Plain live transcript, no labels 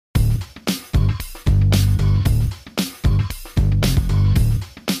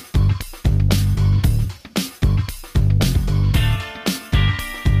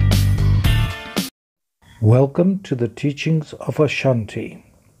Welcome to the teachings of Ashanti.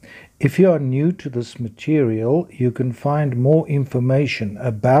 If you are new to this material, you can find more information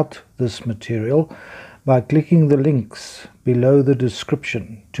about this material by clicking the links below the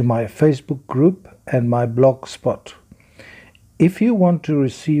description to my Facebook group and my blog spot. If you want to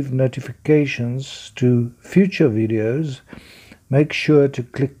receive notifications to future videos, make sure to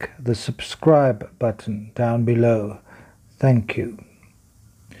click the subscribe button down below. Thank you.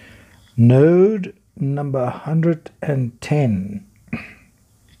 Node number 110.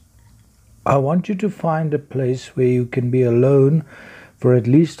 I want you to find a place where you can be alone for at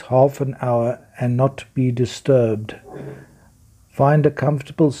least half an hour and not be disturbed. Find a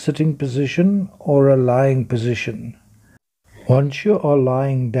comfortable sitting position or a lying position. Once you are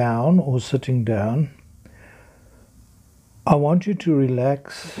lying down or sitting down, I want you to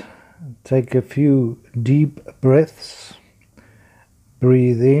relax, take a few deep breaths,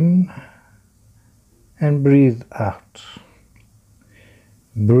 breathe in and breathe out.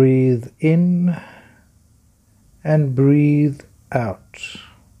 Breathe in and breathe out.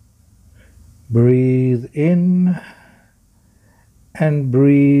 Breathe in and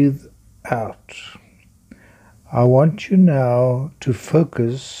breathe out. I want you now to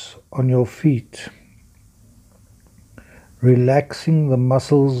focus on your feet, relaxing the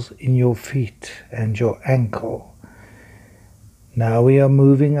muscles in your feet and your ankle. Now we are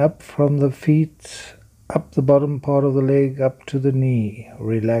moving up from the feet, up the bottom part of the leg, up to the knee.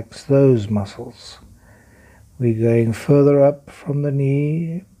 Relax those muscles. We're going further up from the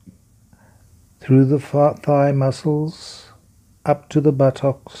knee, through the thigh muscles, up to the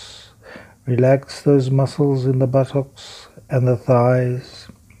buttocks. Relax those muscles in the buttocks and the thighs.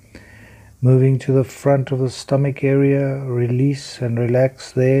 Moving to the front of the stomach area, release and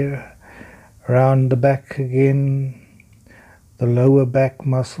relax there. Around the back again, the lower back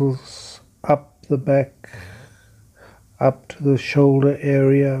muscles, up the back, up to the shoulder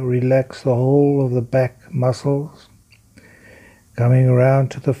area. Relax the whole of the back muscles. Coming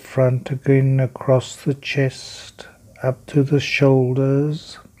around to the front again, across the chest, up to the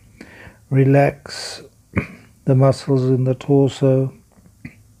shoulders. Relax the muscles in the torso.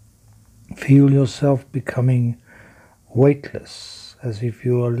 Feel yourself becoming weightless, as if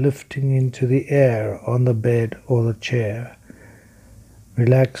you are lifting into the air on the bed or the chair.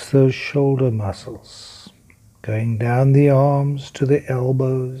 Relax those shoulder muscles. Going down the arms to the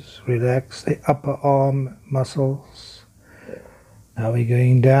elbows. Relax the upper arm muscles. Now we're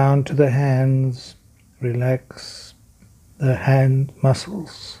going down to the hands. Relax the hand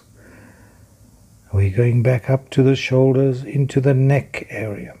muscles. We're going back up to the shoulders, into the neck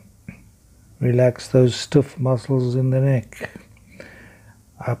area. Relax those stiff muscles in the neck.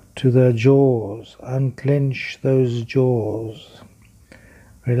 Up to the jaws. Unclench those jaws.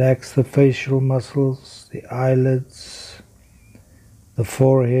 Relax the facial muscles, the eyelids, the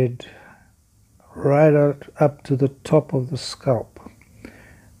forehead, right up to the top of the scalp.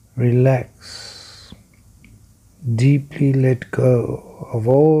 Relax. Deeply let go of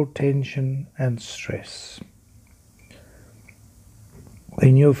all tension and stress.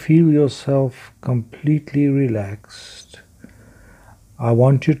 When you feel yourself completely relaxed, I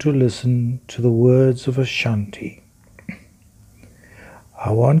want you to listen to the words of Ashanti. I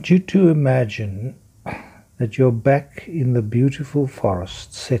want you to imagine that you're back in the beautiful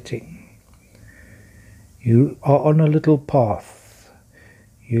forest setting. You are on a little path.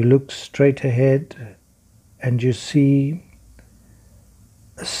 You look straight ahead and you see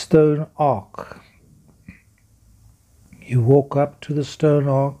a stone arc. You walk up to the stone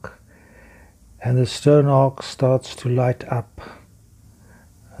arc and the stone arc starts to light up.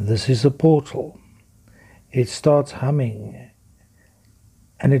 This is a portal. It starts humming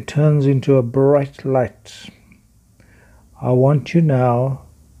and it turns into a bright light. I want you now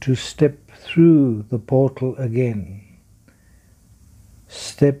to step through the portal again.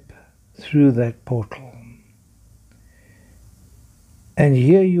 Step through that portal. And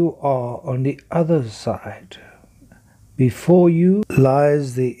here you are on the other side. Before you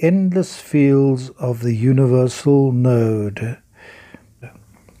lies the endless fields of the universal node.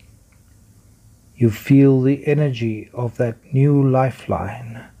 You feel the energy of that new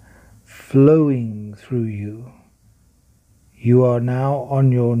lifeline flowing through you. You are now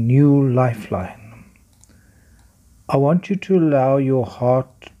on your new lifeline. I want you to allow your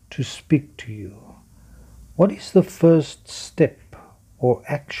heart to speak to you. What is the first step or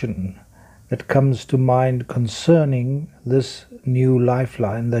action that comes to mind concerning this new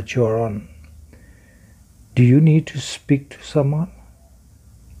lifeline that you're on? Do you need to speak to someone?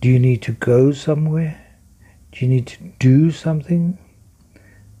 Do you need to go somewhere? Do you need to do something?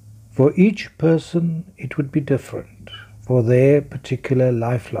 For each person, it would be different for their particular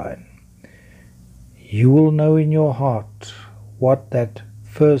lifeline. You will know in your heart what that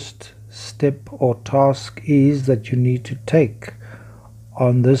first step or task is that you need to take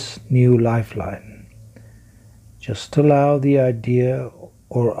on this new lifeline. Just allow the idea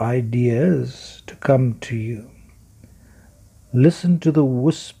or ideas to come to you. Listen to the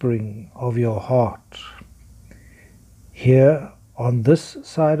whispering of your heart. Here, on this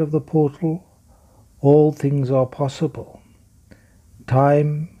side of the portal, all things are possible.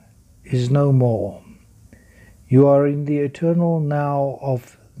 Time is no more. You are in the eternal now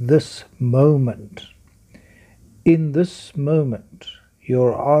of this moment. In this moment,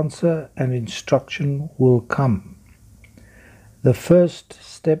 your answer and instruction will come. The first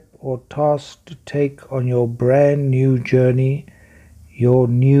step or task to take on your brand new journey, your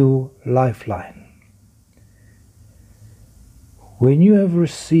new lifeline. When you have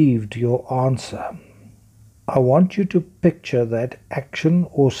received your answer, I want you to picture that action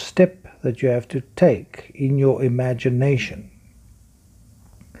or step that you have to take in your imagination.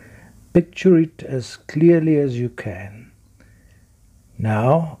 Picture it as clearly as you can.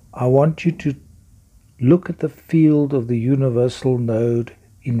 Now, I want you to look at the field of the universal node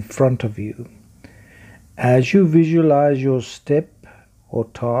in front of you. As you visualize your step or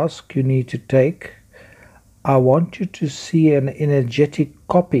task you need to take, I want you to see an energetic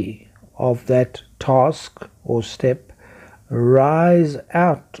copy of that task or step rise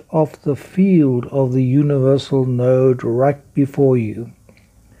out of the field of the universal node right before you,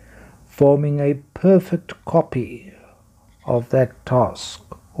 forming a perfect copy of that task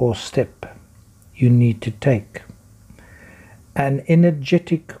or step you need to take. An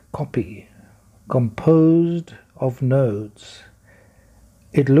energetic copy composed of nodes.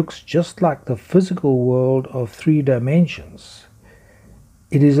 It looks just like the physical world of 3 dimensions.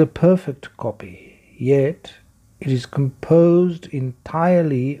 It is a perfect copy, yet it is composed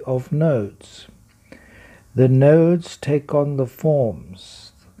entirely of nodes. The nodes take on the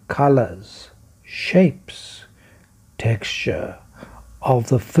forms, colors, shapes, texture of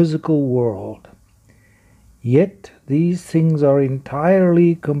the physical world. Yet these things are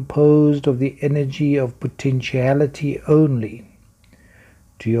entirely composed of the energy of potentiality only.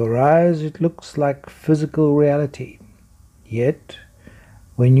 To your eyes it looks like physical reality, yet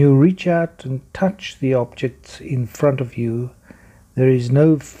when you reach out and touch the objects in front of you, there is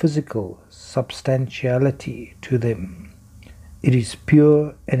no physical substantiality to them. It is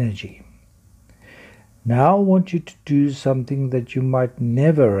pure energy. Now I want you to do something that you might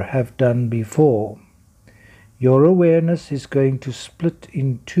never have done before. Your awareness is going to split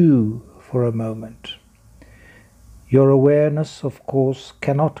in two for a moment. Your awareness, of course,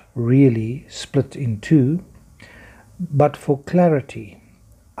 cannot really split in two, but for clarity,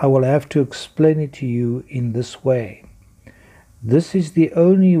 I will have to explain it to you in this way. This is the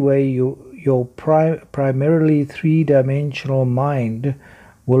only way your primarily 3-dimensional mind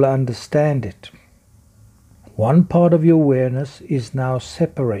will understand it. One part of your awareness is now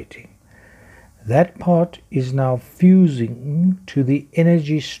separating. That part is now fusing to the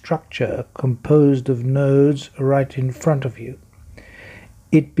energy structure composed of nodes right in front of you.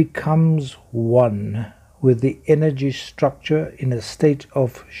 It becomes one with the energy structure in a state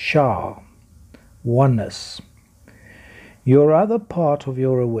of Shah, oneness. Your other part of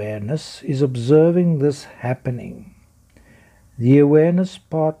your awareness is observing this happening. The awareness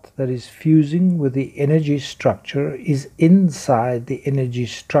part that is fusing with the energy structure is inside the energy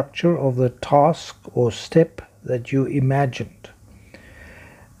structure of the task or step that you imagined.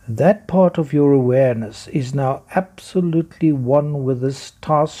 That part of your awareness is now absolutely one with this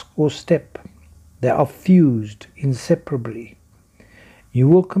task or step. They are fused inseparably. You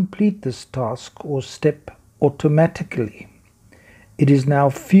will complete this task or step automatically. It is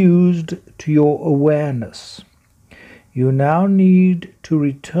now fused to your awareness. You now need to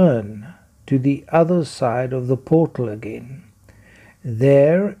return to the other side of the portal again.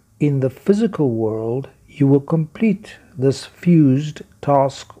 There, in the physical world, you will complete this fused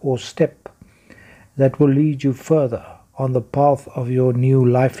task or step that will lead you further on the path of your new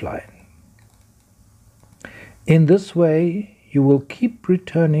lifeline. In this way, you will keep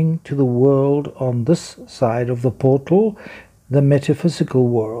returning to the world on this side of the portal, the metaphysical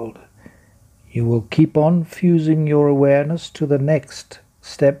world. You will keep on fusing your awareness to the next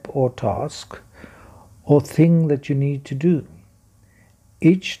step or task or thing that you need to do.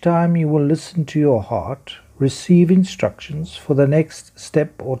 Each time you will listen to your heart, receive instructions for the next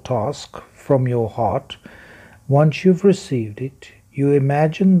step or task from your heart. Once you've received it, you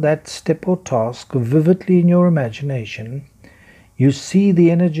imagine that step or task vividly in your imagination. You see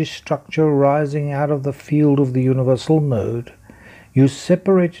the energy structure rising out of the field of the universal node. You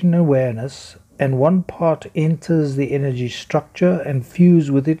separate in awareness, and one part enters the energy structure and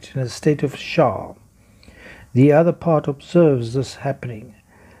fuses with it in a state of Shah. The other part observes this happening.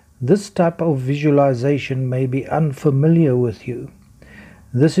 This type of visualization may be unfamiliar with you.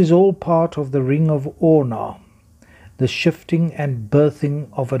 This is all part of the ring of ORNA, the shifting and birthing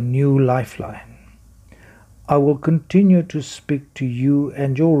of a new lifeline. I will continue to speak to you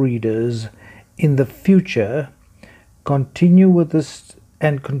and your readers in the future. Continue with this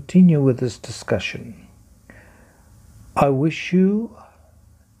discussion. I wish you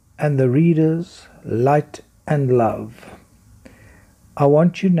and the readers light and love. I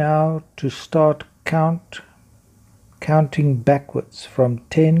want you now to start counting backwards from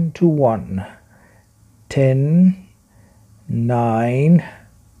 10 to 1. 10, 9,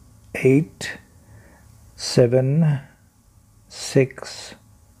 8, 7, 6,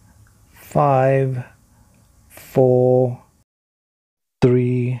 5, 4,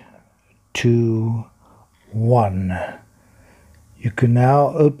 3, 2, 1. You can now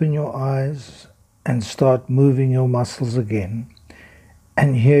open your eyes and start moving your muscles again.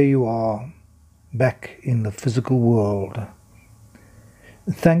 And here you are, back in the physical world.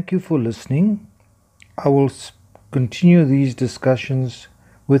 Thank you for listening. I will continue these discussions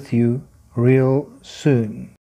with you real soon.